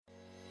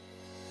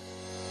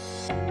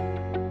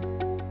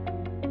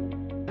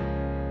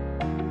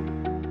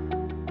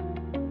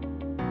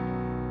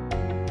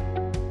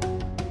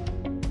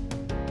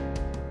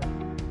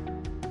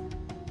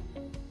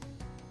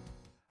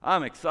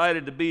I'm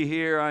excited to be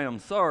here. I am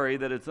sorry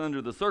that it's under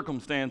the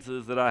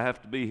circumstances that I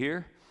have to be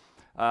here.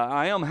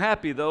 I am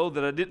happy, though,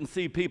 that I didn't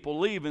see people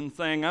leaving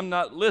saying, I'm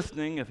not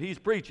listening if he's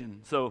preaching.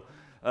 So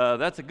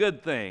that's a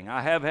good thing.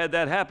 I have had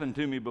that happen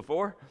to me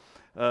before,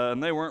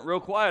 and they weren't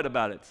real quiet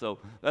about it, so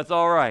that's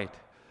all right.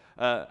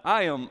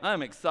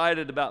 I'm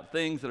excited about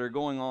things that are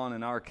going on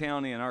in our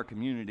county and our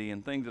community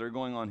and things that are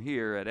going on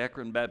here at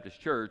Akron Baptist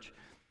Church,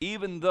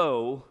 even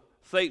though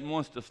Satan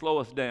wants to slow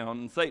us down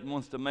and Satan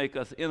wants to make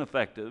us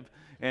ineffective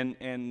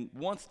and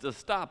wants to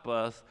stop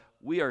us.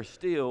 We are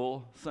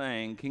still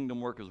saying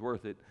kingdom work is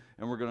worth it,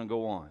 and we're going to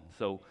go on.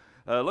 So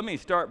let me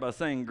start by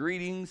saying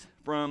greetings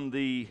from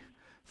the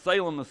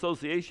Salem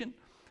Association.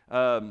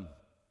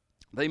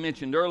 They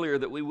mentioned earlier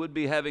that we would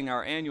be having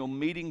our annual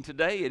meeting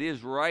today. It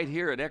is right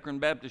here at Akron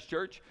Baptist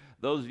Church.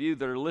 Those of you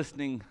that are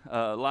listening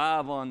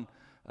live on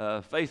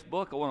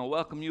Facebook, I want to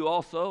welcome you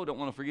also. Don't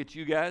want to forget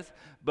you guys.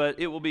 But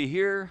it will be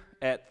here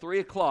at 3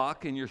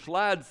 o'clock, and your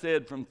slide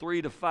said from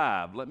 3 to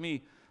 5. Let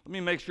me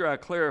make sure I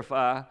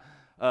clarify.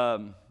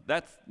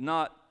 That's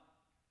not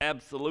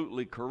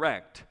absolutely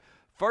correct.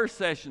 First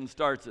session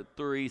starts at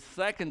 3.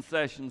 Second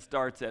session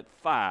starts at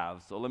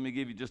 5. So let me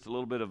give you just a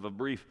little bit of a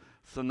brief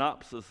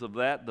synopsis of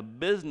that. The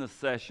business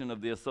session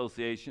of the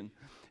association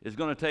is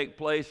going to take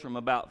place from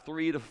about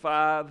 3 to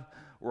 5.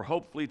 We're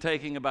hopefully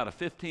taking about a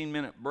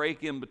 15-minute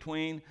break in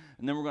between,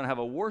 and then we're going to have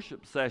a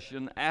worship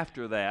session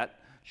after that.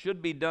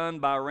 Should be done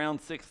by around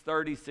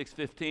 6:30,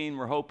 6:15.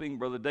 We're hoping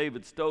Brother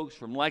David Stokes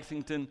from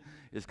Lexington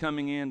is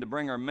coming in to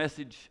bring our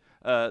message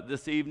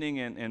this evening,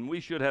 and we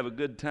should have a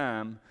good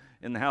time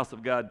in the house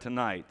of God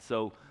tonight.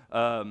 So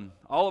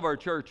all of our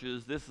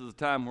churches, this is a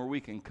time where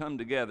we can come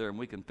together and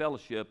we can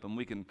fellowship and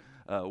we can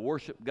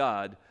worship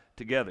God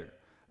together.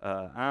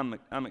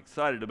 I'm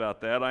excited about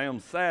that. I am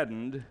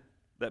saddened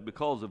that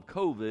because of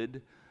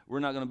COVID, we're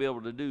not going to be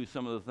able to do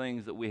some of the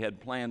things that we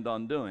had planned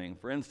on doing.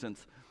 For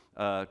instance,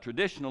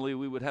 traditionally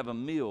we would have a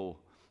meal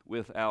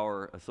with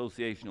our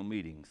associational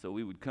meetings. So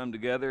we would come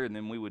together and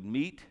then we would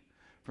meet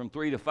from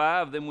 3 to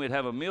 5, then we'd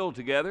have a meal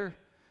together,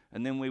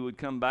 and then we would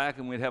come back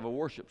and we'd have a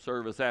worship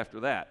service after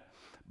that.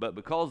 But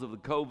because of the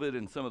COVID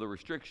and some of the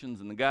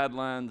restrictions and the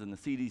guidelines and the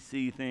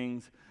CDC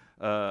things,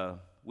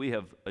 we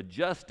have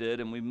adjusted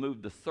and we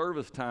moved the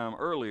service time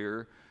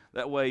earlier.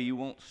 That way you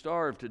won't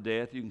starve to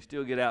death. You can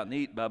still get out and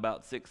eat by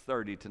about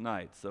 6:30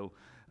 tonight. So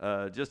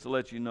just to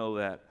let you know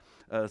that.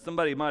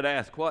 Somebody might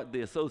ask what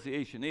the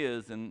association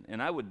is,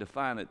 and I would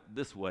define it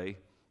this way.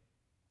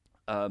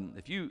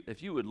 If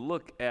you would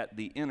look at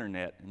the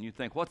internet and you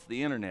think, what's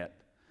the internet?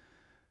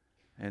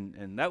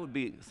 And that would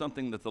be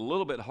something that's a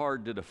little bit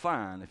hard to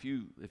define. If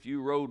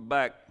you rode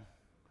back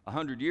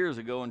 100 years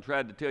ago and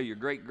tried to tell your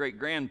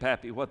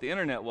great-great-grandpappy what the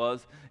internet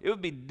was, it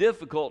would be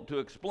difficult to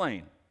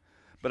explain.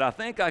 But I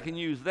think I can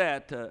use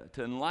that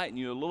to enlighten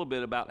you a little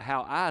bit about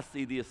how I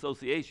see the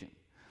association.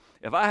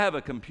 If I have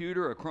a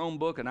computer, a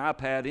Chromebook, an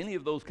iPad, any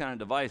of those kind of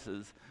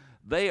devices,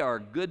 they are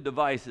good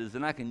devices,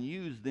 and I can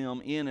use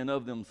them in and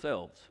of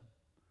themselves.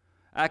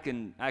 I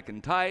can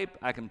type,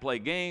 I can play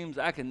games,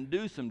 I can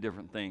do some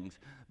different things.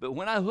 But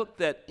when I hook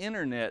that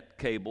internet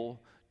cable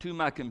to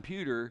my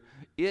computer,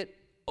 it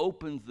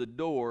opens the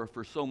door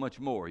for so much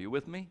more. You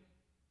with me?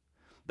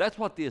 That's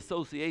what the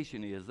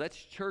association is. That's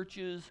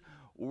churches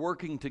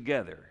working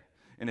together.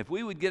 And if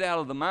we would get out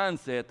of the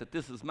mindset that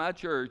this is my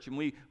church and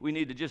we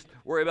need to just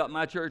worry about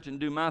my church and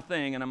do my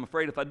thing, and I'm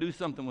afraid if I do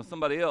something with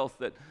somebody else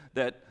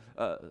that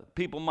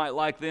people might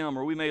like them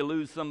or we may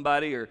lose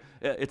somebody, or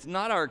it's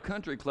not our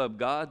country club,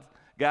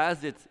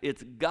 guys,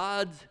 it's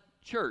God's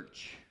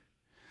church.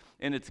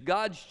 And it's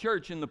God's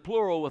church in the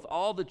plural with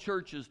all the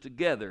churches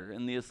together.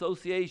 And the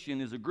association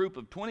is a group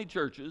of 20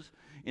 churches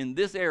in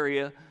this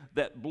area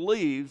that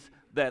believes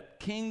that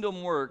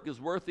kingdom work is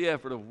worth the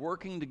effort of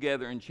working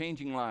together and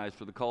changing lives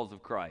for the cause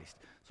of Christ.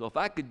 So if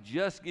I could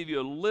just give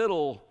you a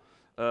little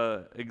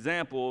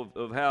example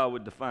of how I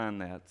would define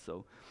that.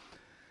 So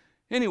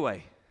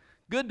anyway,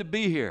 good to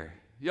be here.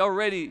 Y'all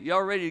ready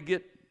to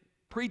get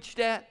preached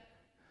at?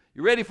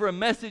 You ready for a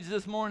message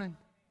this morning?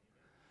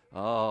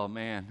 Oh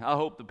man, I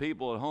hope the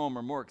people at home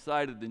are more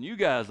excited than you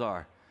guys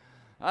are.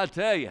 I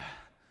tell you.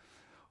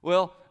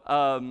 Well,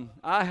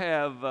 I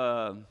have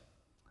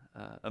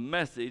a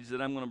message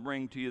that I'm going to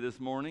bring to you this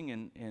morning,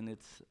 and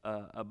it's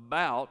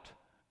about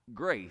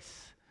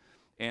grace.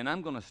 And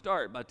I'm going to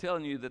start by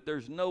telling you that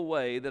there's no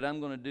way that I'm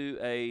going to do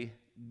a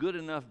good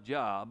enough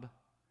job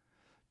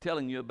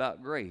telling you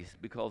about grace,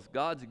 because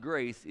God's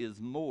grace is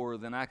more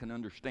than I can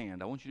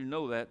understand. I want you to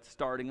know that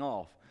starting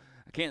off.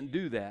 I can't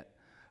do that.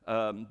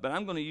 But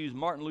I'm going to use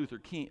Martin Luther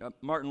King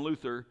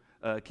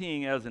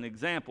as an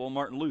example,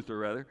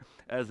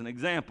 as an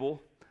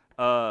example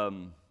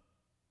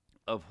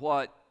of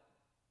what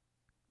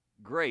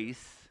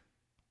grace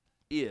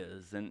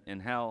is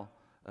and how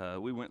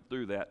we went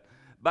through that.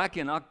 Back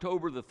in on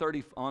October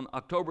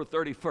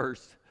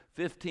 31st,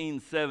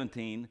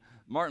 1517,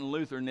 Martin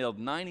Luther nailed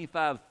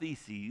 95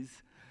 theses,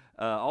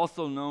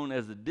 also known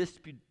as the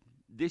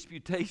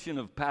disputation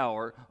of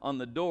power, on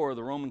the door of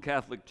the Roman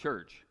Catholic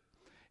Church.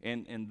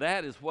 And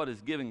that is what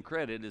is given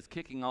credit as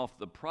kicking off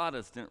the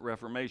Protestant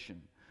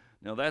Reformation.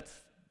 Now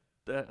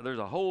there's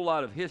a whole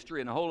lot of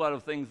history and a whole lot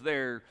of things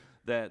there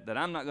that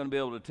I'm not going to be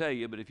able to tell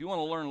you, but if you want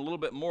to learn a little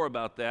bit more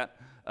about that,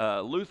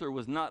 Luther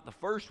was not the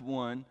first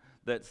one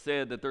that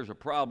said that there's a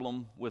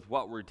problem with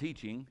what we're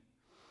teaching,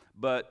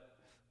 but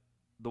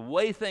the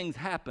way things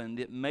happened,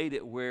 it made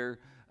it where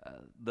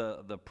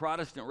the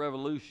Protestant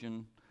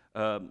Reformation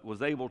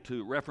was able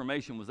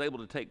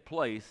to take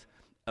place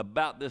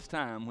about this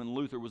time when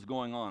Luther was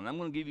going on. I'm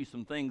going to give you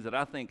some things that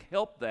I think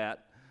helped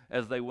that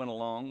as they went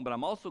along, but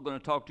I'm also going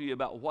to talk to you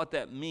about what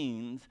that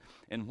means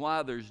and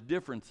why there's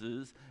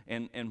differences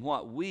and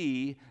what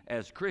we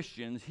as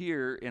Christians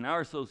here in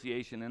our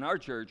association, in our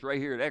church, right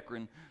here at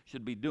Ekron,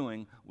 should be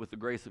doing with the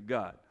grace of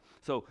God.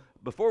 So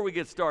before we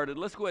get started,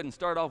 let's go ahead and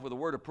start off with a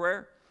word of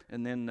prayer,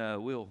 and then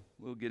we'll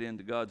get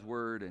into God's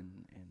word and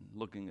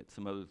looking at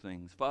some other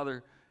things.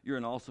 Father, you're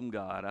an awesome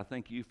God. I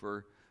thank you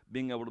for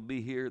being able to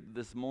be here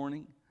this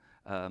morning.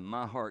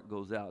 My heart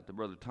goes out to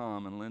Brother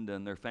Tom and Linda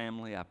and their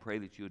family. I pray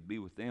that you would be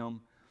with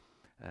them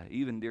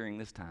even during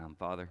this time,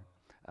 Father.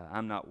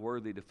 I'm not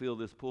worthy to fill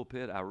this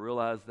pulpit. I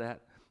realize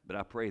that, but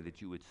I pray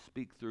that you would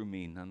speak through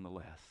me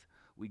nonetheless.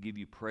 We give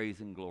you praise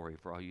and glory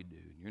for all you do.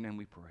 In your name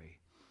we pray.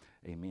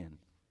 Amen.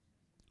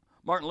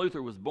 Martin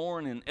Luther was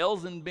born in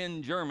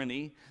Elsenbin,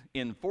 Germany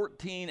in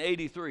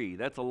 1483.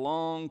 That's a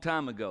long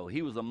time ago.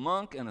 He was a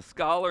monk and a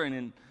scholar,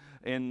 and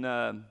in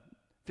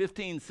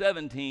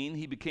 1517,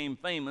 he became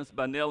famous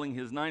by nailing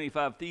his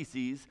 95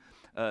 Theses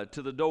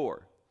to the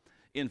door.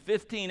 In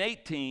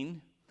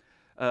 1518,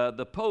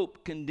 the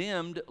Pope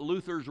condemned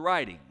Luther's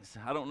writings.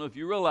 I don't know if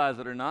you realize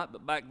it or not,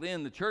 but back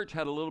then the church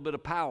had a little bit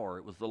of power.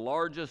 It was the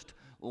largest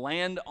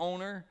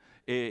landowner.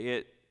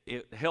 It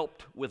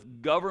helped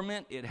with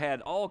government. It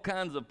had all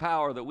kinds of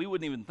power that we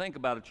wouldn't even think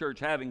about a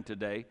church having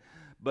today.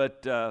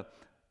 But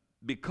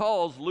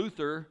because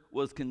Luther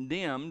was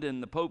condemned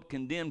and the Pope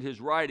condemned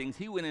his writings,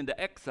 he went into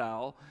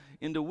exile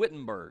into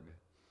Wittenberg.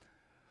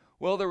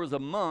 Well, there was a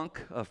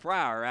monk, a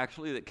friar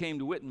actually, that came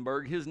to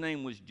Wittenberg. His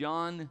name was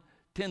John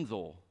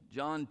Tyndale.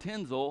 John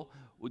Tyndale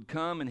would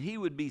come and he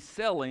would be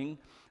selling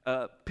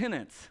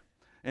penance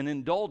and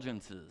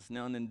indulgences.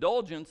 Now, an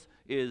indulgence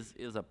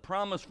is a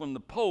promise from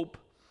the Pope,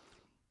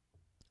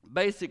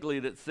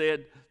 basically, that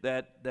said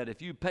that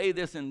if you pay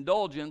this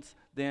indulgence,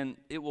 then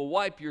it will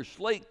wipe your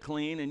slate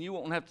clean and you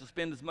won't have to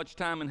spend as much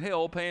time in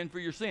hell paying for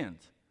your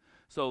sins.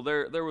 So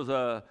there was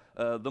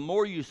the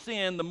more you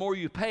sin, the more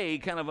you pay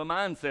kind of a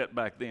mindset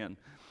back then.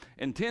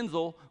 And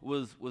Tyndale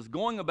was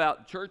going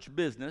about church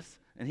business,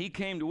 and he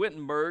came to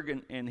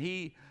Wittenberg, and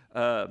he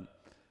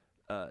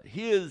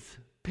his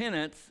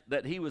penance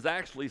that he was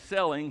actually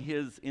selling,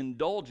 his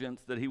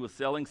indulgence that he was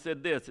selling,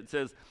 said this. It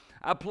says,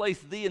 "I place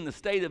thee in the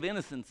state of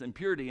innocence and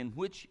purity in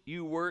which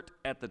you wert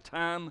at the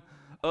time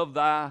of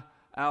thy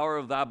hour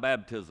of thy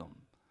baptism."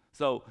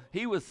 So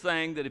he was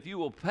saying that if you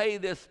will pay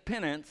this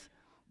penance,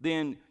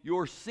 then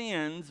your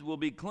sins will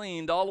be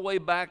cleaned all the way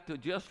back to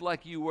just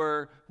like you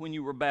were when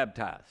you were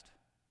baptized.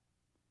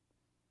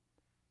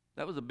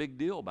 That was a big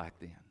deal back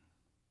then.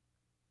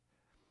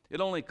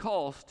 It only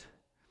cost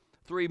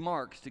 3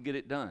 marks to get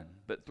it done,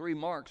 but 3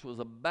 marks was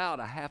about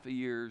a half a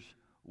year's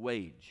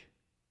wage.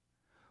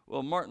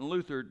 Well, Martin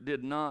Luther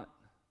did not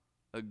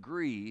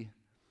agree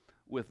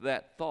with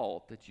that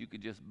thought that you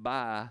could just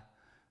buy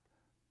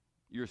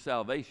your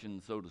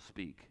salvation, so to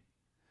speak.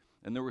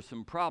 And there were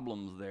some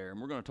problems there,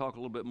 and we're going to talk a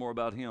little bit more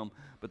about him.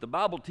 But the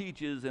Bible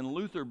teaches, and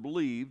Luther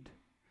believed,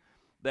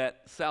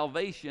 that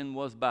salvation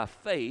was by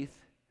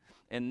faith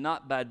and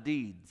not by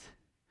deeds.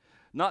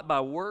 Not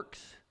by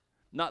works,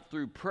 not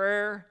through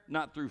prayer,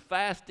 not through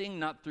fasting,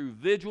 not through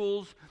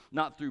vigils,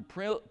 not through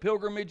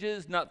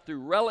pilgrimages, not through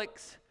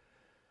relics.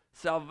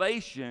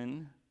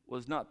 Salvation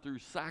was not through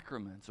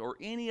sacraments or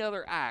any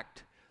other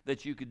act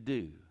that you could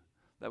do.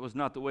 That was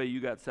not the way you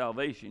got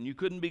salvation. You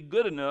couldn't be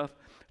good enough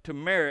to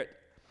merit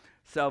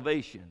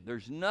salvation.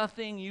 There's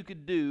nothing you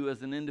could do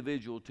as an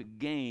individual to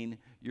gain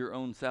your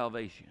own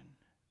salvation.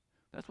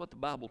 That's what the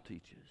Bible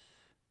teaches.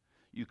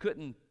 You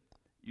couldn't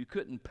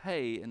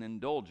pay an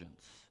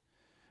indulgence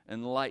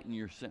and lighten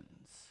your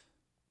sentence.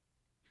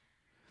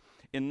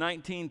 In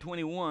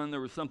 1921,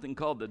 there was something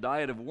called the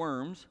Diet of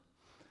Worms.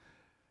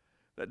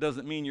 That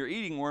doesn't mean you're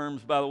eating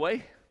worms, by the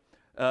way.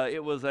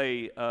 It was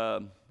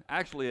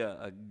actually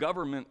a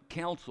government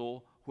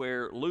council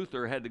where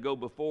Luther had to go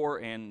before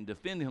and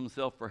defend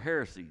himself for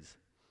heresies.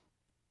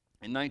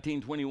 In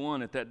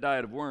 1921, at that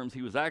Diet of Worms,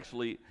 he was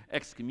actually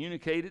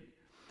excommunicated,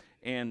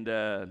 and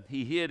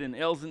he hid in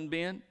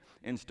Elsenbin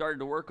and started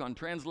to work on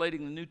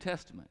translating the New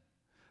Testament.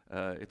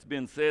 It's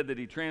been said that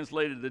he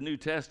translated the New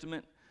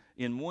Testament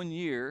in 1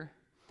 year,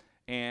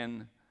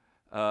 and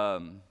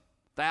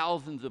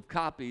thousands of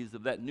copies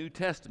of that New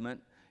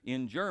Testament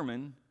in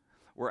German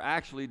were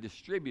actually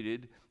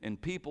distributed,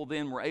 and people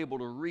then were able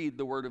to read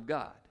the Word of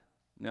God.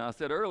 Now, I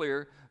said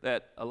earlier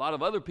that a lot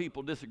of other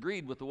people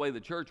disagreed with the way the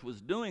church was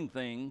doing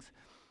things,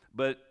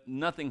 but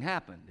nothing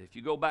happened. If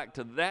you go back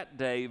to that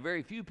day,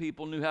 very few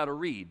people knew how to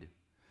read.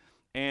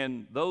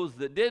 And those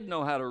that did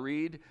know how to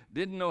read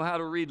didn't know how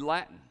to read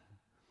Latin.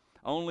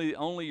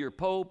 Only your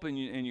pope and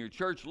your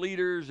church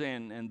leaders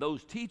and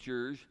those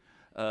teachers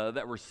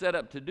that were set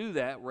up to do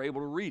that were able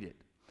to read it.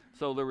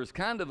 So there was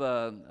kind of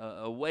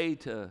a way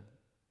to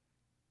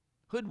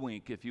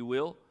hoodwink, if you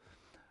will,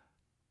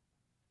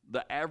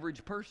 the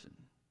average person,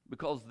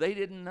 because they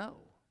didn't know.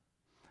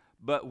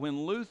 But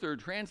when Luther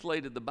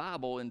translated the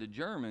Bible into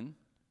German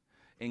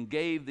and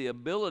gave the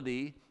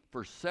ability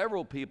for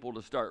several people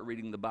to start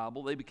reading the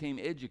Bible, they became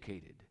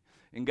educated.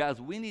 And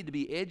guys, we need to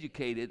be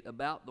educated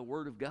about the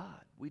Word of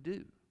God. We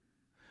do.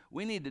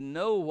 We need to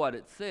know what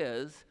it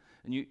says.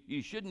 And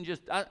you shouldn't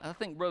just, I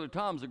think Brother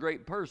Tom's a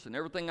great person.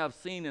 Everything I've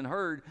seen and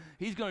heard,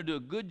 he's going to do a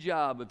good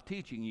job of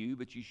teaching you,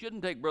 but you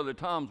shouldn't take Brother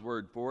Tom's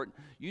word for it.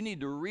 You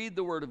need to read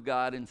the Word of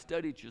God and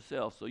study it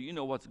yourself so you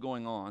know what's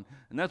going on.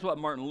 And that's what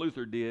Martin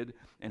Luther did,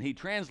 and he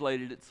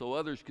translated it so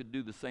others could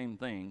do the same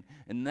thing.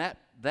 And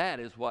that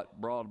is what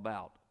brought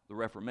about the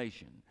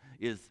Reformation,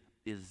 is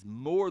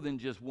more than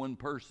just one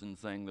person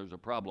saying there's a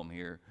problem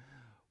here.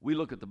 We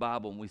look at the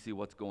Bible and we see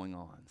what's going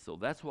on. So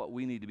that's what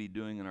we need to be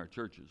doing in our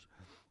churches.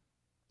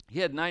 He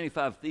had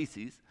 95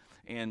 theses,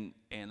 and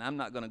I'm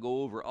not going to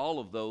go over all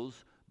of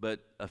those, but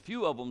a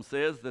few of them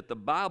says that the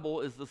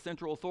Bible is the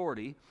central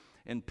authority,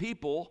 and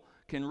people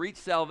can reach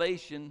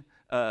salvation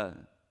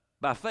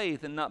by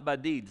faith and not by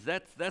deeds.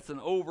 That's an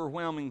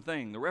overwhelming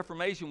thing. The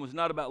Reformation was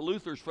not about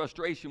Luther's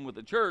frustration with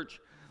the church,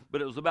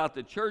 but it was about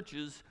the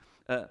church's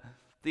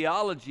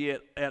theology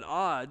at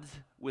odds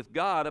with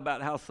God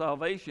about how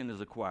salvation is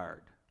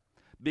acquired,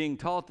 being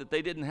taught that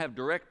they didn't have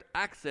direct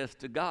access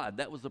to God.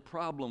 That was a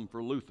problem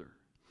for Luther.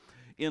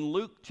 In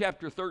Luke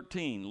chapter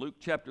 13,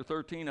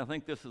 I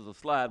think this is a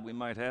slide we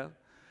might have.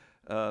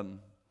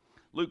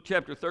 Luke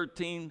chapter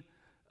 13,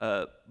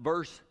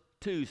 verse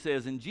 2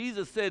 says, "And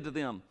Jesus said to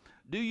them,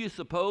 'Do you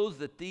suppose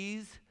that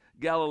these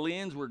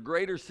Galileans were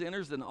greater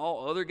sinners than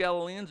all other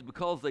Galileans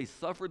because they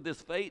suffered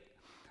this fate?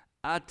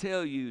 I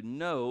tell you,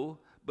 no,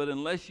 but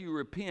unless you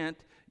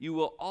repent, you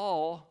will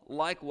all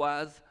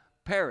likewise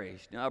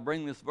perish.'" Now, I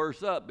bring this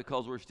verse up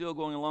because we're still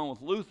going along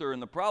with Luther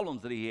and the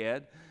problems that he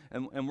had,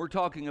 and we're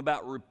talking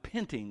about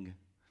repenting.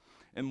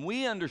 And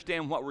we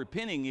understand what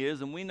repenting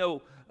is, and we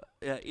know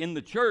in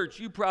the church,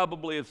 you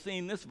probably have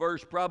seen this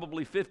verse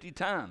probably 50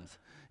 times.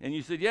 And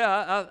you said,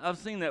 yeah, I've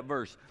seen that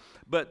verse.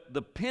 But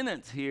the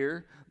penance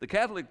here, the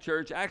Catholic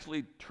Church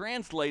actually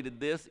translated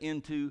this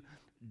into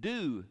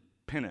due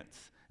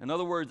penance. In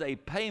other words, a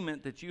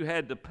payment that you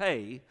had to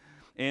pay.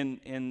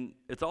 And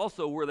it's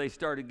also where they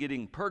started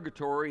getting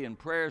purgatory and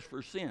prayers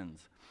for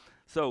sins.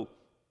 So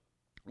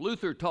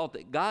Luther taught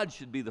that God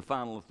should be the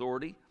final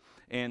authority.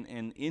 And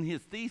in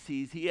his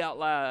theses, he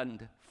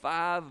outlined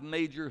 5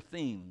 major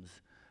themes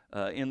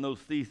in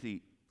those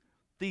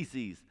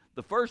theses.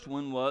 The first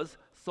one was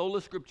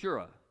sola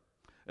scriptura.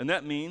 And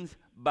that means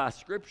by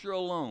Scripture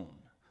alone.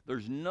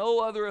 There's no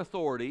other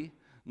authority,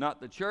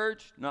 not the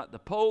church, not the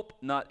Pope,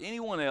 not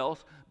anyone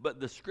else, but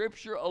the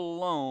Scripture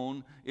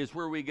alone is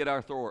where we get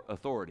our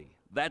authority.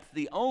 That's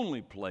the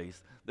only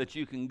place that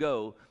you can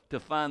go to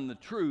find the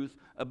truth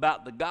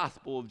about the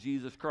gospel of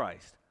Jesus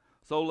Christ.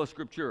 Sola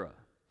Scriptura.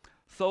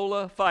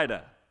 Sola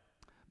fide.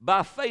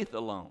 By faith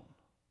alone.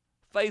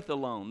 Faith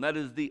alone. That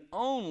is the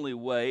only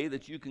way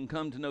that you can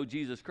come to know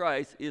Jesus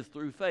Christ is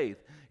through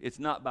faith. It's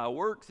not by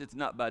works, it's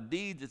not by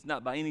deeds, it's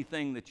not by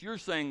anything that you're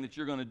saying that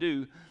you're going to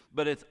do,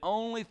 but it's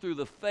only through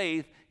the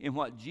faith in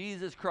what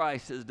Jesus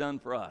Christ has done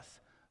for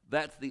us.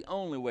 That's the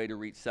only way to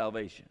reach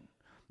salvation.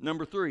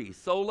 Number 3,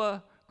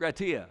 sola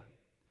gratia.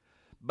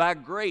 By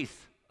grace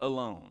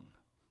alone.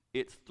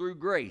 It's through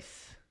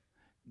grace.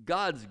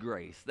 God's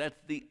grace. That's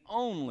the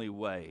only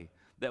way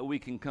that we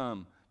can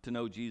come to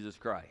know Jesus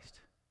Christ.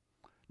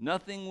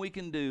 Nothing we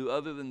can do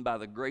other than by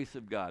the grace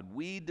of God.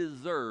 We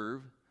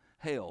deserve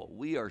hell.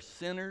 We are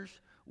sinners.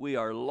 We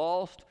are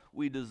lost.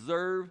 We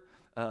deserve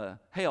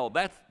hell.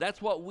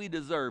 That's what we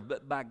deserve.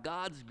 But by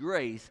God's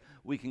grace,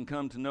 we can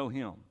come to know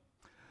Him.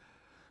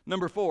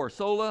 Number 4,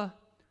 sola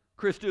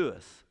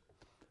Christus,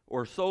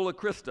 or sola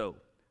Christo.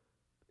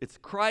 It's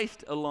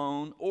Christ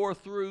alone or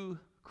through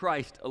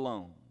Christ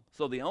alone.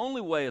 So the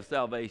only way of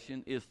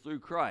salvation is through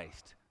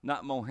Christ.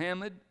 Not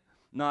Mohammed,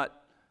 not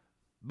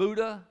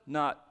Buddha,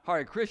 not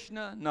Hare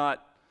Krishna,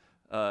 not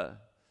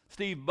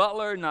Steve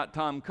Butler, not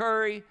Tom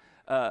Curry,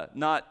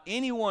 not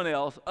anyone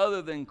else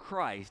other than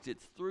Christ.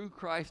 It's through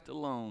Christ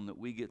alone that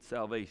we get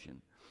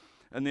salvation.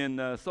 And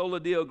then sola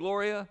Deo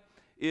Gloria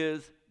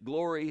is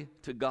glory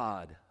to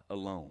God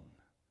alone.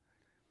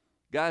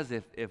 Guys,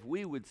 if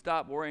we would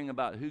stop worrying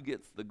about who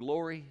gets the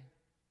glory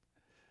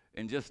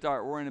and just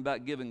start worrying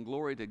about giving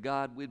glory to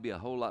God, we'd be a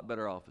whole lot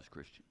better off as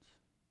Christians.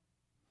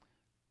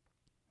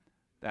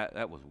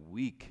 That was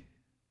weak.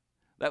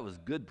 That was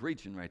good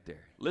preaching right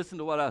there. Listen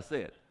to what I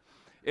said.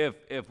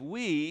 If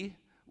we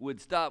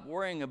would stop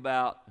worrying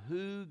about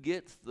who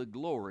gets the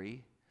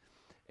glory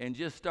and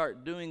just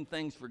start doing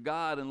things for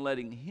God and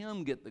letting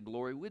Him get the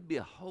glory, we'd be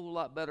a whole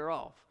lot better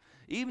off.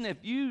 Even if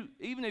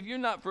you're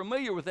not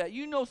familiar with that,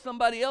 you know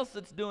somebody else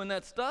that's doing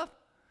that stuff.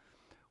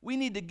 We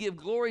need to give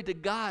glory to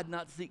God,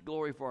 not seek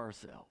glory for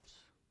ourselves.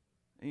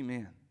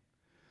 Amen.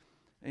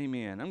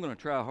 Amen. I'm going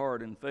to try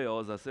hard and fail,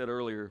 as I said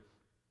earlier,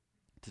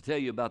 to tell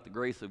you about the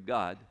grace of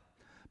God.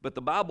 But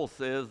the Bible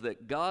says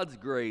that God's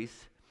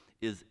grace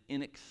is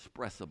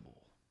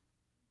inexpressible.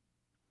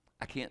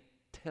 I can't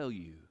tell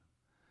you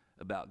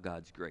about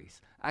God's grace.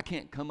 I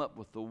can't come up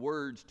with the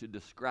words to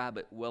describe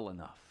it well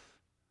enough.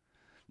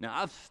 Now,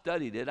 I've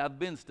studied it. I've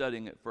been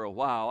studying it for a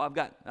while.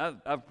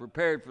 I've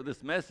prepared for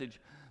this message.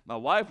 My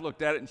wife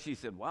looked at it and she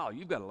said, "Wow,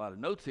 you've got a lot of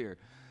notes here."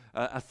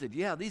 I said,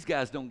 "Yeah, these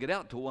guys don't get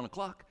out till 1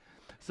 o'clock."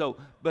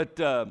 But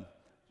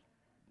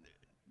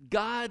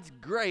God's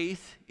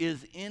grace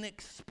is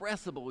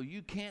inexpressible.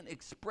 You can't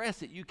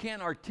express it. You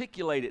can't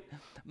articulate it.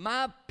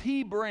 My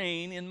pea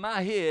brain in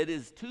my head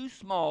is too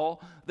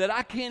small that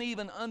I can't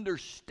even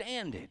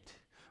understand it.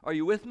 Are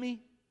you with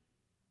me?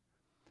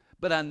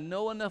 But I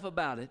know enough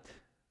about it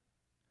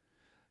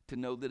to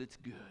know that it's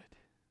good.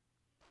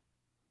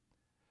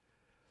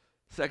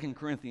 2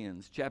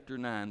 Corinthians chapter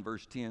 9,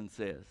 verse 10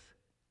 says,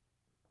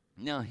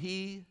 "Now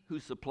he who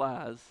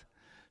supplies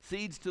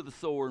seeds to the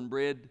sower and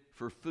bread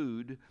for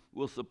food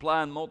will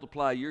supply and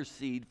multiply your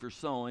seed for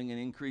sowing and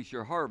increase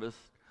your harvest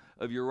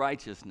of your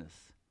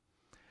righteousness.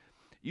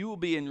 You will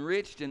be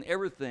enriched in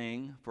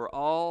everything for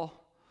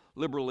all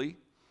liberally,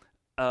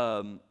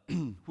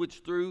 which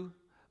through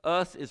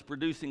us is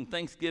producing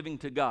thanksgiving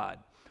to God.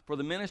 For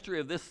the ministry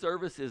of this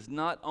service is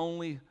not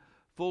only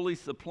fully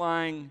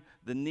supplying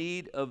the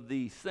need of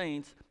the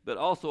saints, but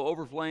also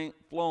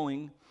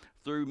overflowing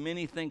through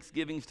many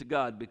thanksgivings to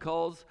God.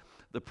 Because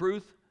the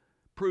proof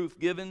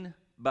given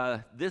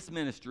by this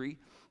ministry,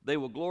 they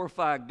will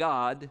glorify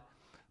God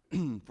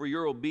for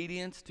your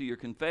obedience to your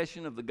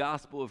confession of the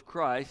gospel of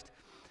Christ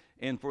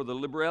and for the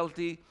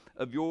liberality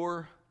of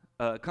your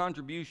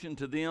contribution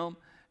to them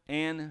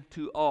and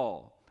to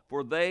all.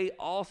 For they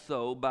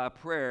also, by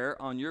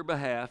prayer on your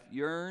behalf,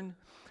 yearn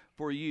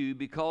for you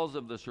because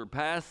of the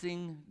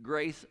surpassing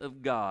grace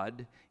of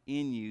God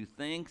in you.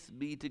 Thanks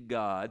be to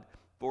God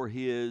for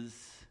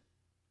His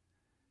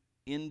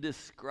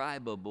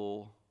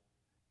indescribable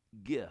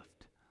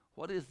gift."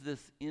 What is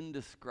this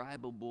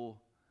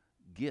indescribable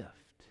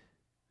gift?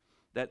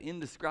 That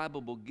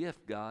indescribable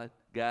gift,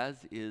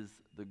 guys, is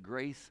the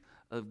grace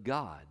of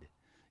God.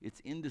 It's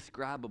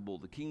indescribable.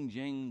 The King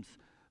James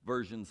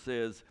Version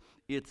says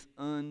it's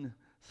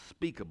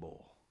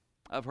unspeakable.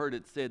 I've heard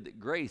it said that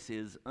grace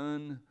is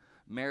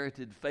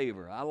unmerited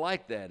favor. I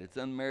like that. It's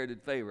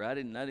unmerited favor. I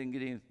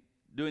didn't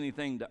do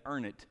anything to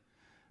earn it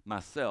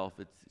myself.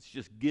 It's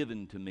just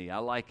given to me. I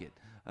like it.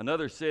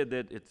 Another said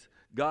that it's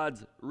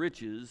God's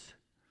riches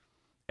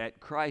at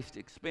Christ's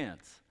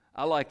expense.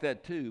 I like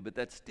that too, but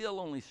that still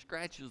only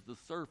scratches the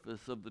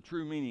surface of the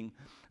true meaning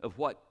of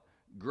what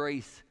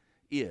grace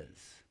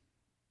is.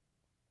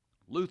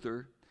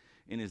 Luther,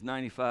 in his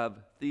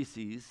 95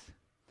 Theses,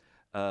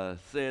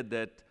 said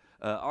that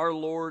our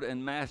Lord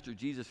and Master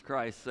Jesus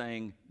Christ,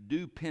 saying,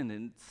 "Do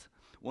penance,"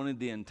 wanted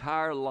the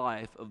entire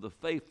life of the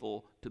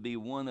faithful to be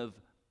one of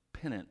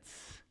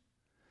penance.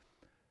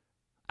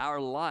 Our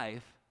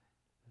life,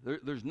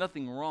 there's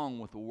nothing wrong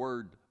with the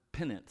word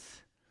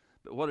penance,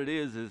 but what it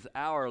is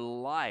our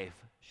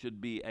life should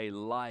be a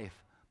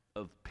life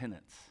of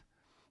penance.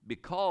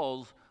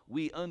 Because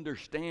we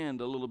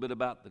understand a little bit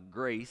about the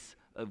grace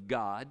of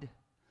God,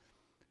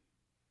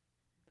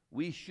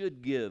 we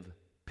should give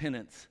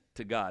penance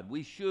to God.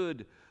 We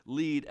should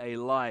lead a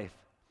life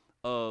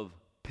of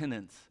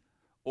penance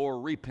or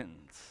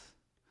repentance.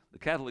 The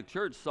Catholic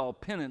Church saw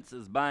penance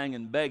as buying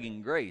and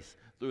begging grace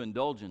through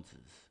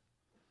indulgences.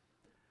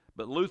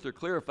 But Luther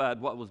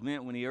clarified what was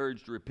meant when he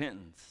urged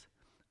repentance,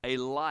 a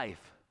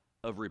life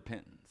of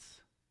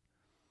repentance.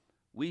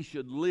 We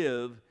should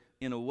live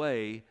in a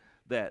way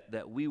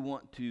that we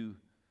want to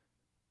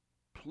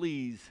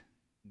please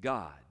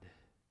God.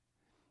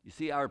 You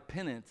see, our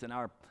penance and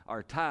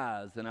our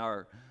tithes and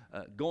our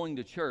going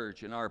to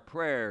church and our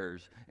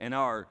prayers and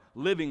our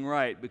living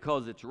right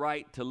because it's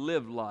right to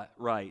live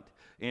right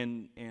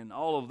and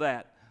all of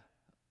that,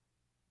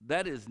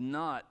 that is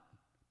not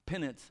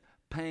penance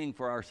paying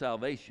for our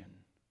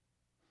salvation.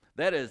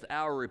 That is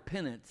our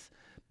repentance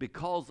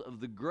because of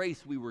the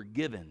grace we were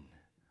given.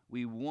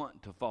 We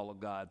want to follow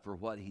God for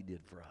what He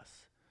did for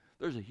us.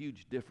 There's a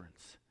huge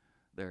difference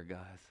there,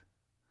 guys.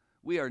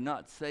 We are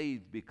not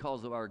saved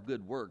because of our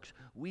good works.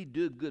 We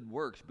do good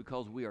works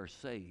because we are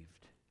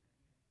saved.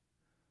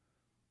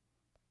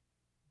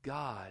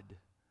 God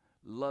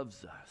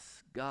loves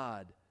us.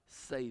 God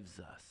saves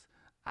us.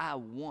 I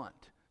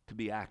want to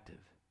be active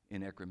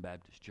in Ekron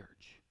Baptist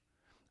Church.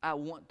 I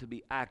want to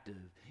be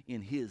active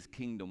in His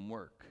kingdom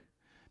work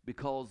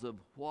because of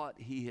what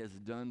He has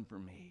done for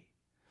me.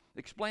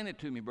 Explain it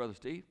to me, Brother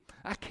Steve.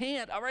 I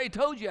can't. I already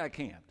told you I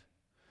can't.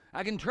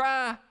 I can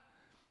try,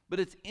 but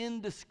it's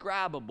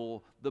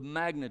indescribable the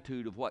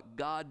magnitude of what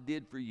God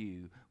did for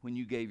you when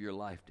you gave your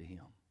life to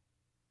Him.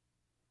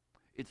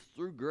 It's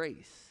through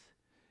grace.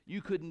 You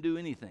couldn't do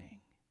anything.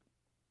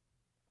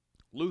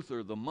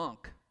 Luther, the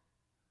monk,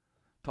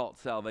 taught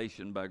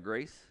salvation by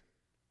grace.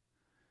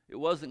 It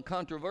wasn't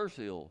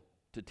controversial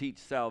to teach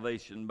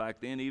salvation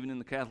back then, even in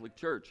the Catholic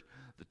Church.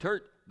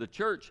 The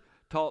church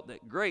taught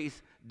that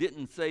grace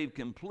didn't save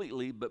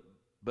completely, but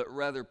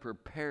rather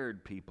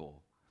prepared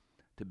people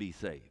to be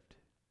saved.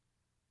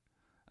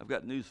 I've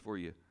got news for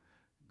you.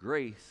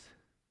 Grace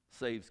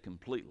saves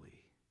completely.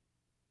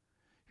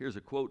 Here's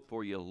a quote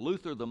for you.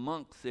 Luther the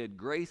monk said,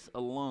 "Grace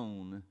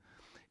alone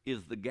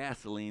is the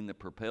gasoline that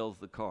propels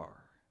the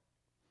car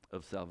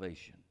of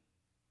salvation."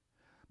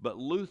 But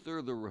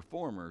Luther the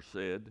reformer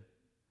said,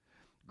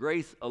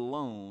 "Grace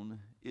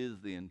alone is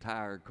the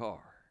entire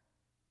car."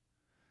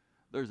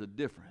 There's a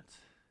difference.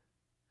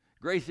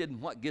 Grace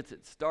isn't what gets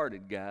it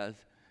started,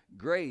 guys.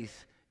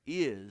 Grace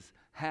is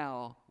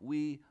how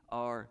we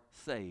are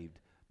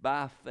saved.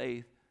 By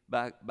faith,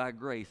 by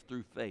grace,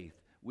 through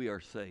faith, we are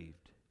saved.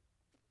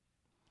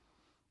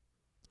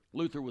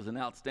 Luther was an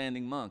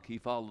outstanding monk. He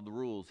followed the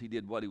rules. He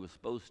did what he was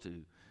supposed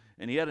to.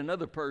 And he had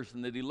another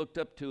person that he looked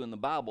up to in the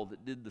Bible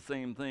that did the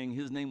same thing.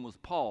 His name was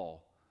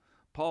Paul.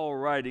 Paul,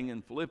 writing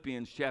in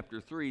Philippians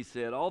chapter 3,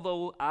 said,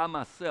 "Although I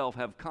myself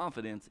have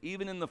confidence,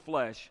 even in the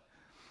flesh,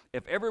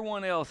 if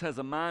everyone else has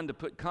a mind to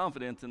put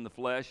confidence in the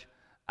flesh,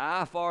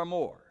 I far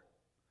more."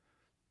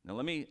 Now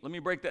let me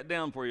break that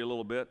down for you a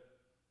little bit.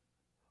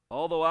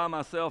 Although I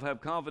myself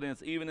have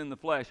confidence even in the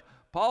flesh,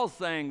 Paul's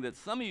saying that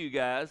some of you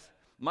guys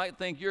might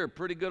think you're a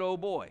pretty good old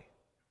boy.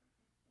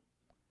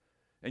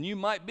 And you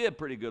might be a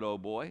pretty good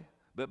old boy,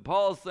 but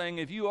Paul's saying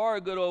if you are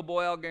a good old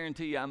boy, I'll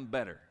guarantee you I'm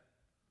better.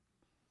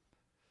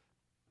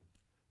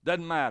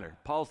 Doesn't matter.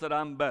 Paul said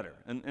I'm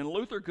better. And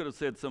Luther could have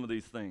said some of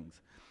these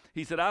things.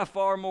 He said, "I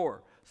far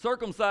more.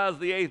 Circumcised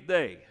the 8th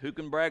day." Who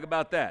can brag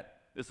about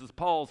that? This is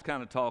Paul's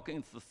kind of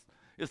talking.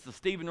 It's the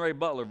Stephen Ray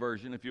Butler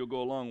version, if you'll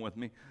go along with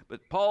me.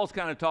 But Paul's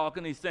kind of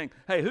talking. He's saying,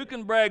 hey, who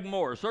can brag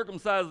more?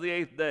 Circumcised the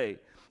 8th day.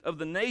 Of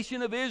the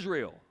nation of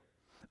Israel,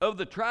 of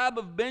the tribe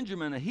of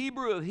Benjamin, a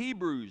Hebrew of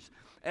Hebrews.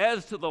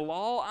 As to the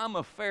law, I'm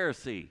a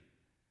Pharisee.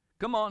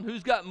 Come on,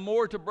 who's got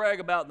more to brag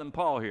about than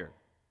Paul here?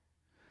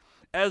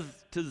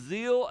 As to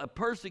zeal, a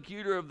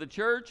persecutor of the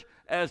church.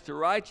 As to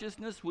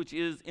righteousness, which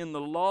is in the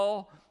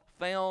law,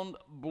 found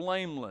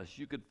blameless.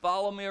 You could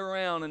follow me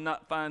around and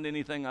not find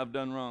anything I've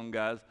done wrong,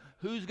 guys.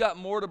 Who's got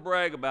more to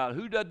brag about?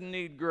 Who doesn't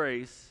need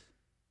grace?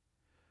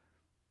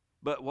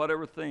 But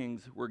whatever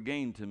things were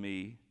gained to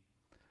me,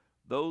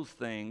 those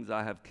things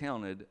I have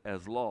counted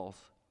as loss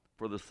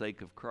for the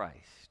sake of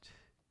Christ.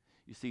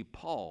 You see,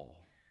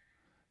 Paul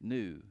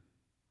knew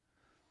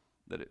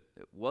that it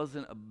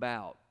wasn't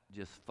about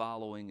just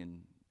following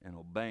and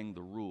obeying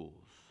the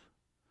rules.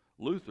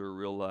 Luther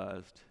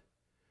realized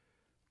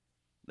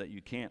that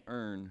you can't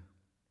earn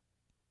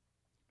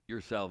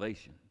your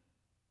salvation.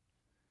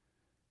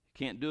 You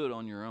can't do it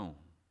on your own.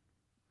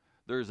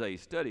 There's a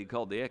study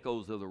called The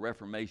Echoes of the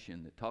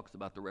Reformation that talks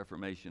about the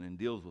Reformation and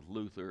deals with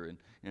Luther, and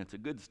it's a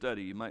good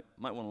study. You might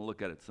want to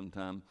look at it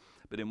sometime.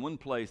 But in one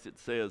place it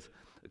says,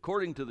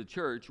 according to the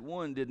church,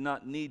 one did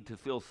not need to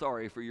feel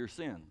sorry for your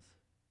sins.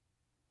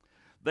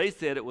 They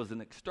said it was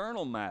an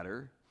external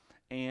matter,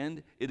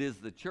 and it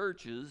is the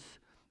church's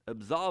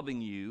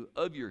absolving you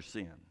of your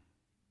sin.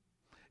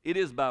 It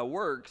is by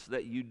works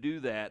that you do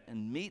that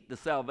and meet the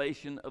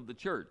salvation of the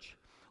church.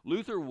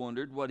 Luther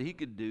wondered what he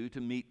could do to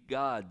meet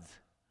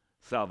God's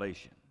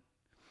salvation.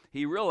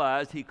 He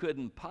realized he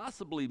couldn't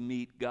possibly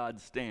meet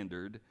God's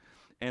standard,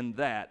 and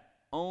that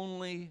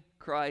only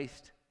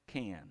Christ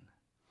can.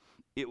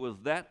 It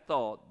was that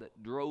thought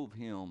that drove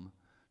him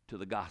to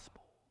the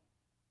gospel.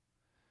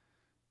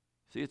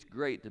 See, it's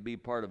great to be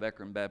part of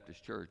Ekron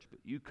Baptist Church, but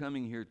you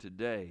coming here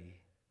today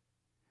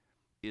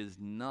is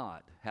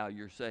not how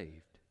you're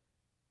saved.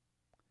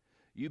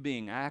 You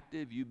being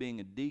active, you being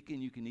a deacon,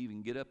 you can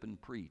even get up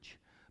and preach,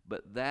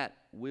 but that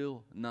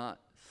will not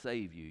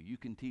save you. You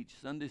can teach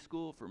Sunday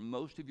school for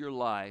most of your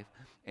life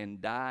and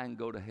die and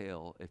go to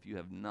hell if you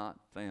have not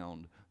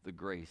found the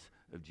grace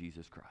of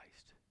Jesus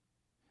Christ.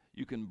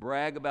 You can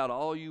brag about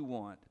all you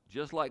want,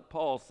 just like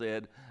Paul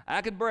said,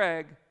 I could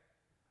brag.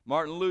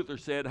 Martin Luther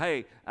said,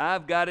 hey,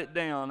 I've got it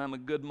down. I'm a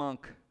good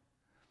monk.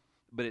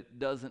 But it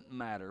doesn't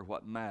matter.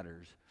 What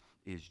matters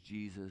is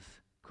Jesus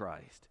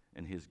Christ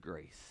and his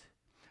grace.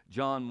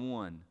 John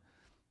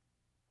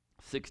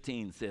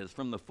 1:16 says,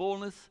 from the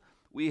fullness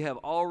we have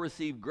all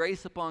received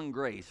grace upon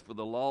grace, for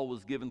the law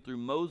was given through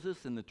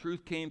Moses, and the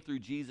truth came through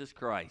Jesus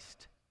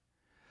Christ.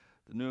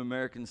 The New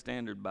American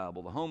Standard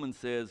Bible. The Holman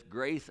says,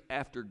 grace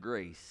after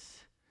grace.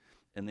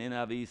 And the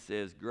NIV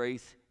says,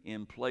 grace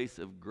in place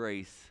of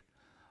grace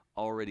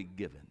already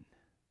given.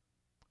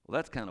 Well,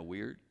 that's kind of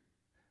weird.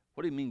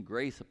 What do you mean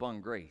grace upon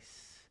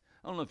grace?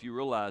 I don't know if you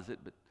realize it,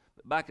 but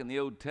back in the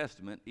Old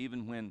Testament,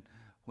 even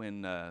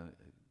when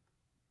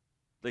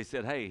they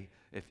said, hey,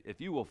 if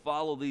you will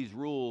follow these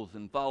rules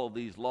and follow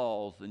these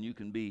laws, then you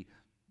can be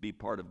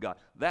part of God.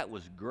 That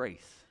was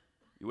grace.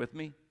 You with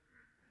me?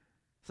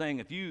 saying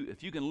if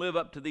you can live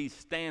up to these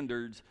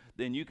standards,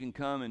 then you can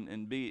come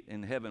and be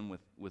in heaven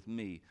with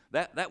me.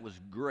 That was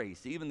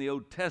grace. Even the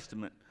Old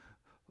Testament,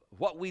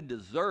 what we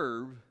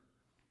deserve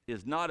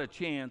is not a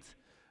chance.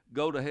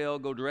 Go to hell,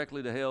 go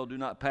directly to hell, do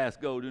not pass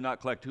go, do not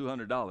collect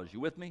 $200. You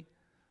with me?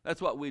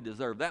 That's what we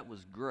deserve. That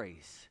was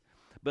grace.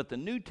 But the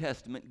New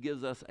Testament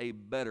gives us a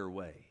better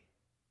way.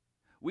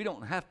 We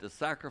don't have to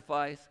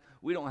sacrifice.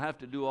 We don't have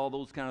to do all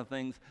those kind of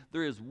things.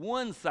 There is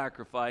one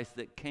sacrifice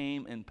that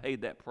came and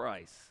paid that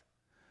price.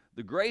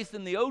 The grace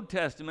in the Old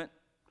Testament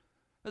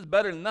is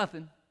better than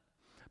nothing.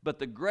 But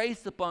the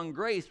grace upon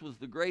grace was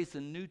the grace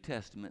in New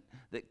Testament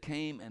that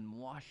came and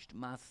washed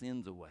my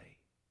sins away.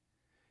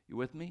 You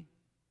with me?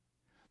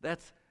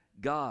 That's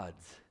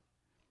God's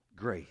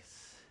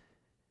grace.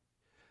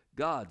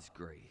 God's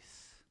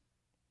grace.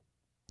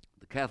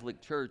 The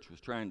Catholic Church was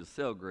trying to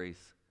sell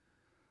grace,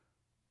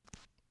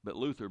 but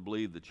Luther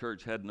believed the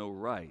church had no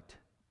right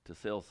to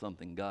sell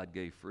something God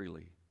gave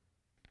freely.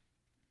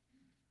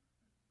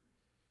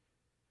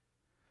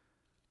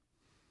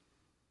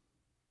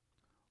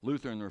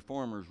 Lutheran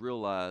reformers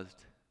realized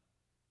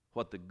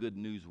what the good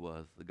news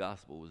was. The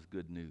gospel was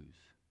good news.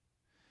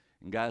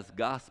 And guys,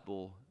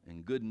 gospel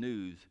and good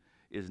news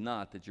is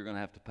not that you're going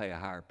to have to pay a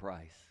higher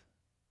price.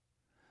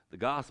 The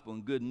gospel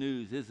and good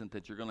news isn't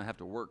that you're going to have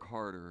to work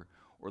harder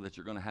or that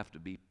you're going to have to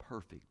be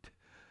perfect.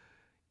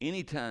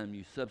 Anytime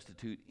you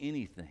substitute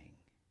anything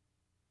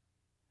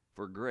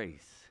for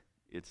grace,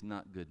 it's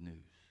not good news.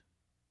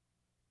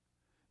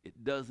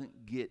 It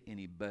doesn't get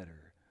any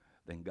better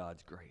than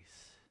God's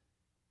grace.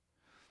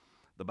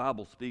 The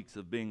Bible speaks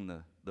of being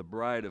the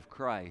bride of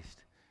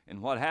Christ.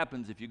 And what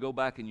happens if you go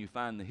back and you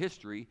find the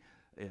history,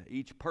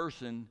 each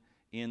person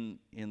in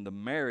the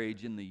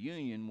marriage, in the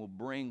union, will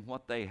bring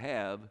what they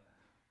have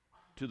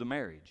to the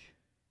marriage.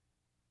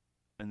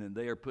 And then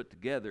they are put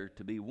together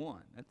to be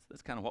one.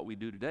 That's kind of what we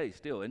do today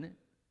still, isn't it?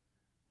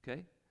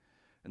 Okay?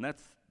 And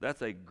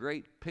that's a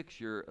great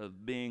picture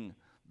of being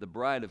the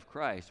bride of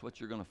Christ. What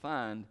you're going to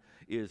find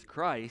is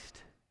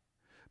Christ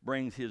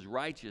brings his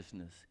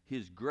righteousness,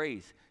 his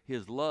grace,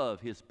 his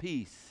love, his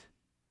peace,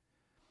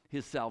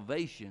 his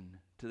salvation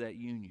to that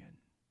union.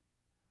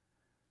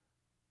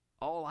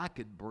 All I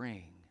could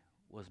bring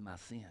was my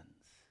sins,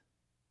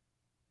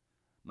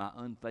 my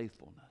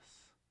unfaithfulness,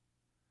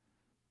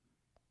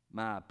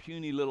 my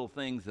puny little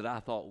things that I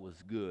thought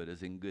was good,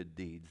 as in good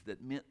deeds,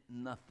 that meant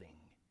nothing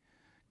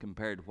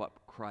compared to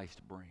what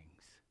Christ brings.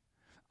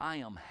 I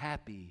am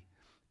happy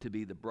to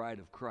be the bride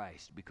of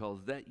Christ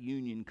because that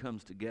union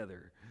comes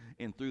together,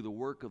 and through the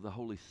work of the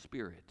Holy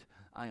Spirit,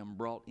 I am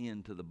brought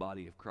into the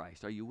body of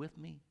Christ. Are you with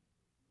me?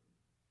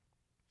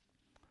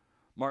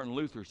 Martin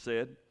Luther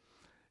said,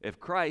 "If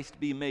Christ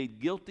be made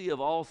guilty of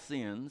all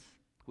sins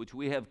which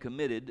we have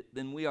committed,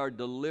 then we are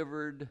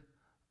delivered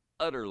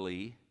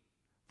utterly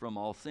from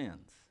all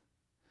sins,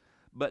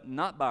 but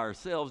not by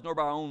ourselves, nor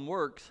by our own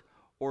works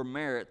or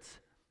merits,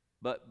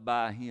 but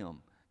by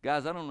him."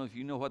 Guys, I don't know if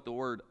you know what the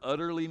word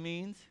utterly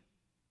means,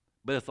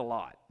 but it's a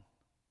lot.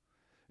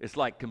 It's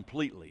like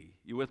completely.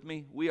 You with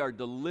me? We are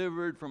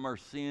delivered from our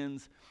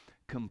sins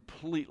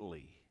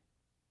completely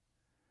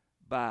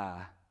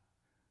by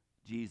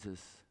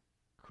Jesus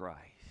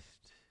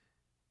Christ.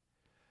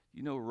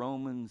 You know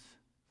Romans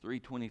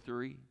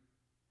 3:23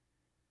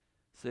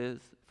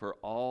 says, "For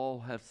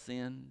all have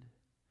sinned."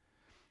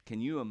 Can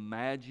you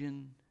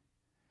imagine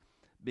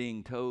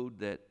being told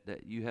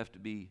that you have to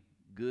be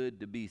good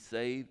to be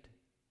saved?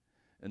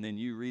 And then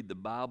you read the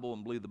Bible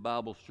and believe the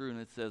Bible's true and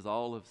it says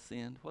all have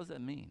sinned. What does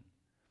that mean?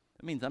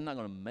 It means I'm not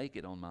going to make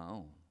it on my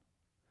own.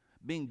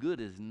 Being good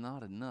is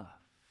not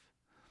enough.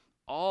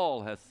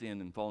 All have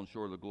sinned and fallen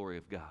short of the glory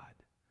of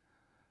God.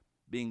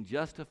 Being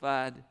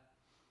justified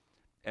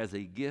as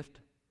a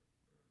gift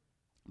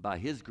by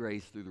his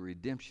grace through the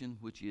redemption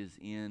which is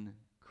in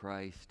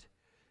Christ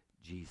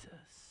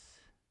Jesus.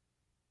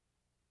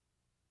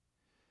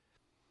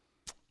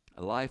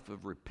 A life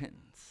of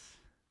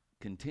repentance,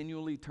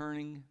 continually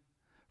turning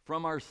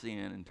from our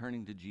sin and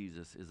turning to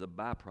Jesus, is a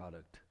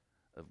byproduct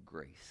of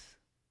grace.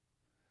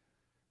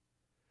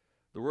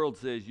 The world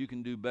says you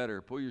can do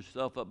better. Pull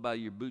yourself up by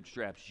your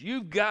bootstraps.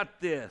 You've got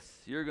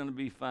this. You're going to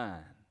be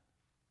fine.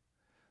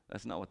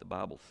 That's not what the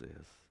Bible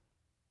says.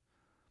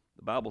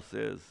 The Bible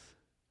says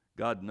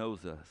God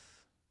knows us.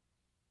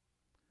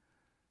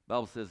 The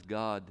Bible says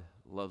God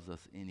loves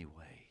us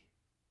anyway.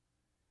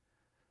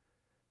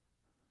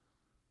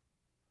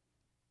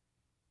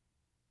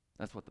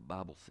 That's what the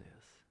Bible says.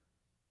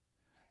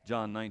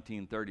 John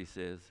 19:30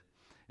 says,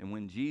 and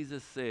when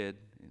Jesus said,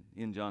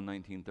 in John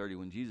 19:30,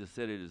 when Jesus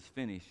said it is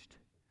finished,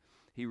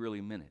 he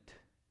really meant it.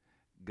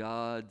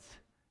 God's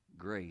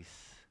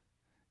grace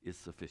is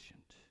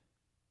sufficient.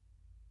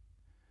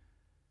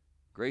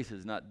 Grace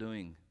is not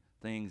doing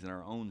things in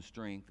our own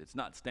strength. It's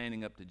not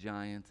standing up to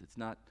giants. It's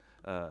not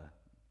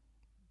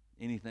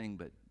anything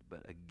but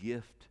a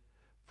gift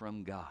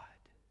from God.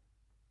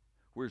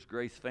 Where's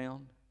grace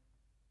found?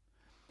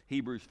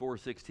 Hebrews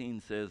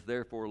 4:16 says,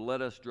 "Therefore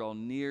let us draw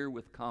near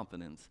with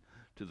confidence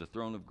to the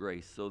throne of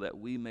grace, so that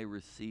we may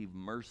receive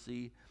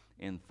mercy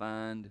and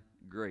find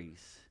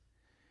grace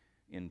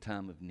in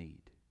time of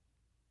need.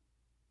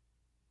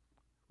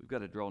 We've got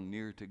to draw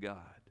near to God.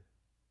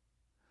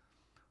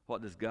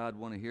 What does God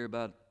want to hear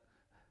about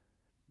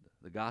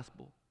the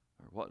gospel?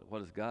 Or what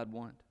does God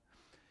want?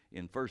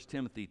 In 1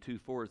 Timothy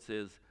 2:4 it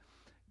says,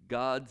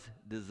 God's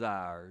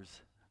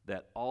desires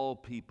that all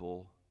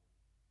people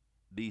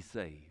be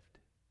saved.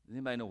 Does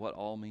anybody know what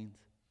all means?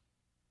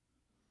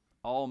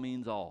 All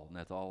means all, and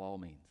that's all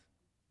means.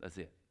 That's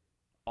it.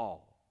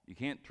 All. You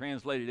can't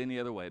translate it any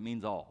other way. It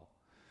means all.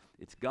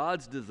 It's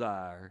God's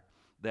desire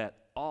that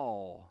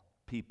all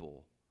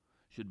people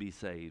should be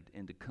saved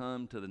and to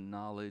come to the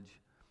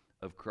knowledge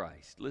of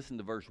Christ. Listen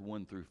to verse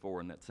 1 through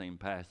 4 in that same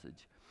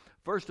passage.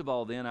 First of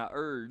all, then, I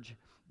urge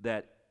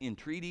that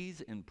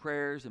entreaties and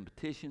prayers and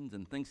petitions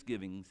and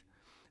thanksgivings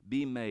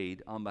be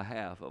made on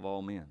behalf of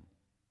all men,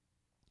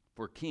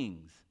 for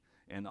kings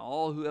and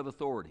all who have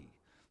authority,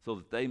 so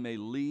that they may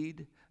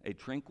lead a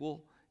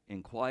tranquil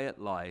and quiet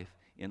life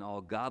in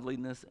all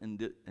godliness and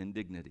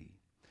dignity.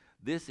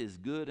 This is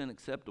good and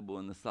acceptable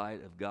in the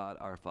sight of God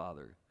our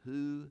Father,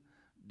 who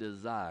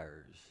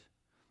desires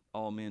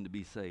all men to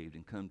be saved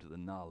and come to the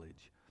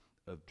knowledge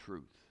of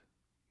truth.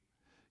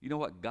 You know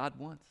what God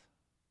wants?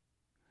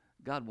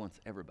 God wants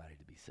everybody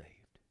to be saved.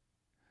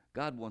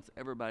 God wants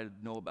everybody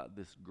to know about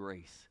this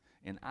grace.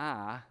 And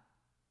I,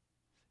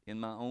 in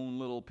my own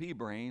little pea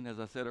brain, as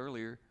I said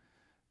earlier,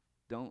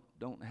 don't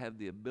have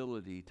the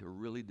ability to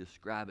really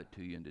describe it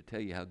to you and to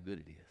tell you how good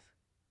it is.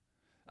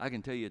 I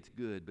can tell you it's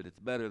good, but it's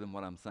better than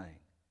what I'm saying.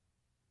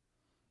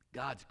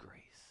 God's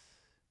grace.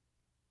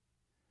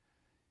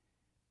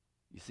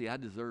 You see, I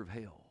deserve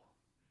hell,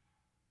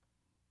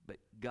 but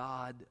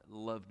God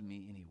loved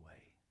me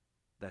anyway.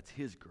 That's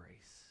His grace.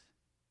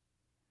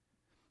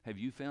 Have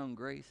you found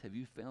grace? Have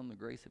you found the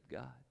grace of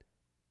God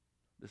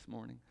this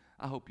morning?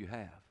 I hope you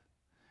have.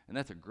 And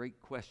that's a great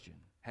question.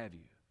 Have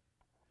you?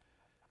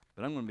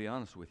 But I'm going to be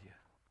honest with you.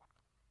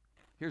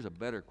 Here's a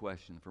better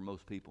question for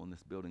most people in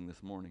this building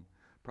this morning.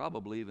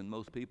 Probably even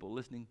most people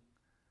listening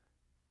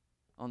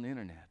on the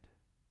internet.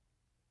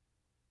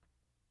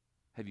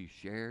 Have you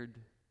shared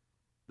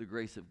the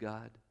grace of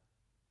God?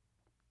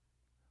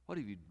 What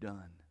have you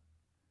done?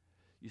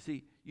 You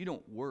see, you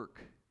don't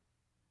work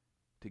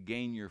to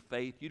gain your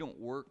faith. You don't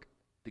work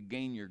to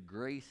gain your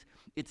grace.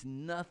 It's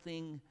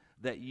nothing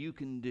that you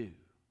can do.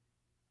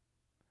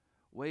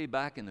 Way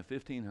back in the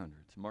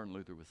 1500s, Martin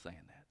Luther was saying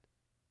that.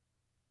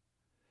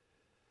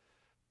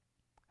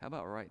 How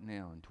about right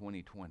now in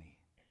 2020?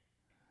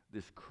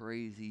 This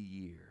crazy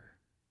year,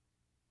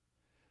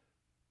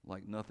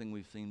 like nothing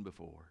we've seen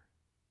before.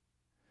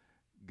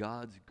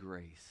 God's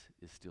grace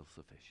is still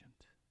sufficient.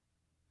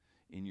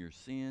 In your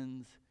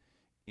sins,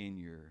 in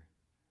your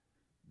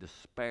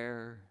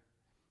despair,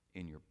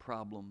 in your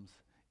problems,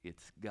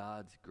 it's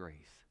God's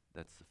grace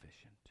that's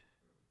sufficient.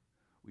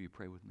 Will you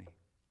pray with me?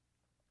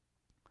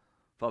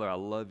 Father, I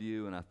love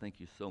you and I thank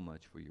you so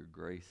much for your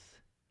grace.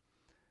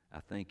 I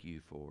thank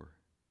you for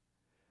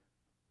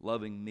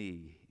loving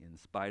me in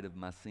spite of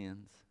my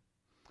sins.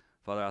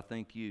 Father, I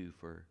thank you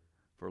for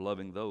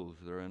loving those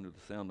that are under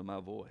the sound of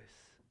my voice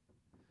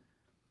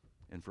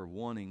and for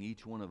wanting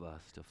each one of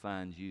us to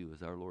find you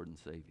as our Lord and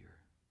Savior.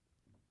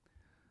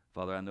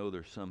 Father, I know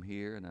there's some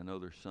here and I know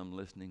there's some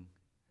listening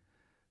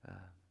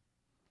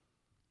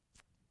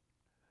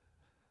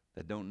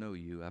that don't know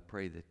you. I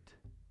pray that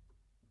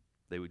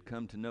they would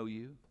come to know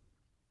you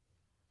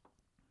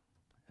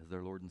as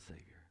their Lord and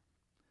Savior.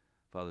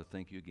 Father,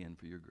 thank you again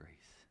for your grace.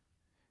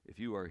 If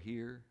you are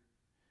here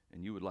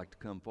and you would like to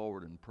come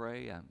forward and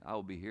pray,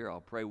 I'll be here. I'll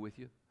pray with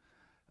you.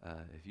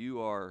 If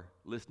you are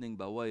listening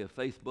by way of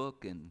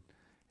Facebook and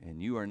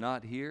you are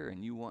not here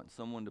and you want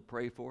someone to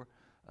pray for,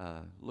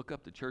 look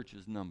up the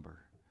church's number.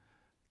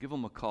 Give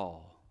them a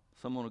call.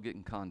 Someone will get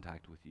in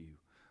contact with you.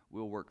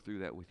 We'll work through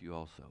that with you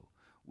also.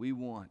 We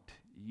want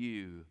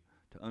you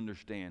to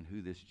understand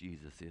who this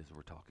Jesus is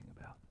we're talking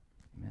about.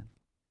 Amen.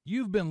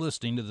 You've been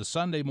listening to the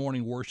Sunday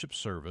morning worship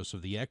service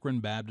of the Ekron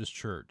Baptist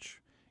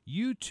Church.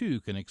 You too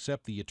can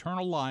accept the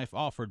eternal life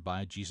offered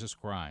by Jesus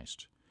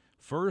Christ.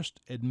 First,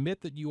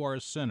 admit that you are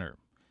a sinner.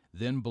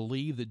 Then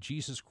believe that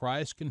Jesus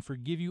Christ can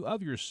forgive you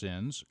of your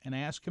sins and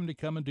ask Him to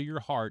come into your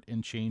heart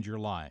and change your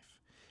life.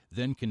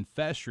 Then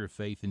confess your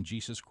faith in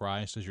Jesus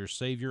Christ as your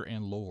Savior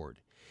and Lord.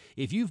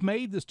 If you've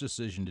made this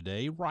decision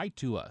today, write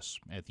to us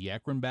at the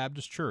Ekron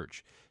Baptist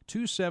Church,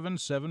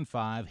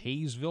 2775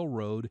 Hayesville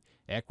Road,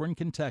 Ekron,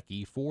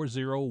 Kentucky,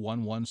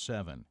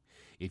 40117.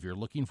 If you're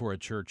looking for a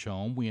church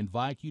home, we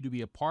invite you to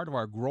be a part of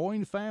our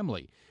growing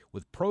family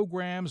with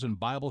programs and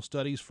Bible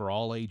studies for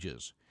all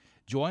ages.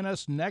 Join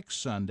us next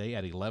Sunday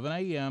at 11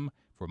 a.m.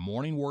 for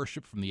morning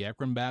worship from the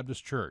Ekron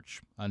Baptist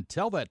Church.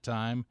 Until that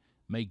time,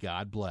 may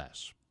God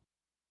bless.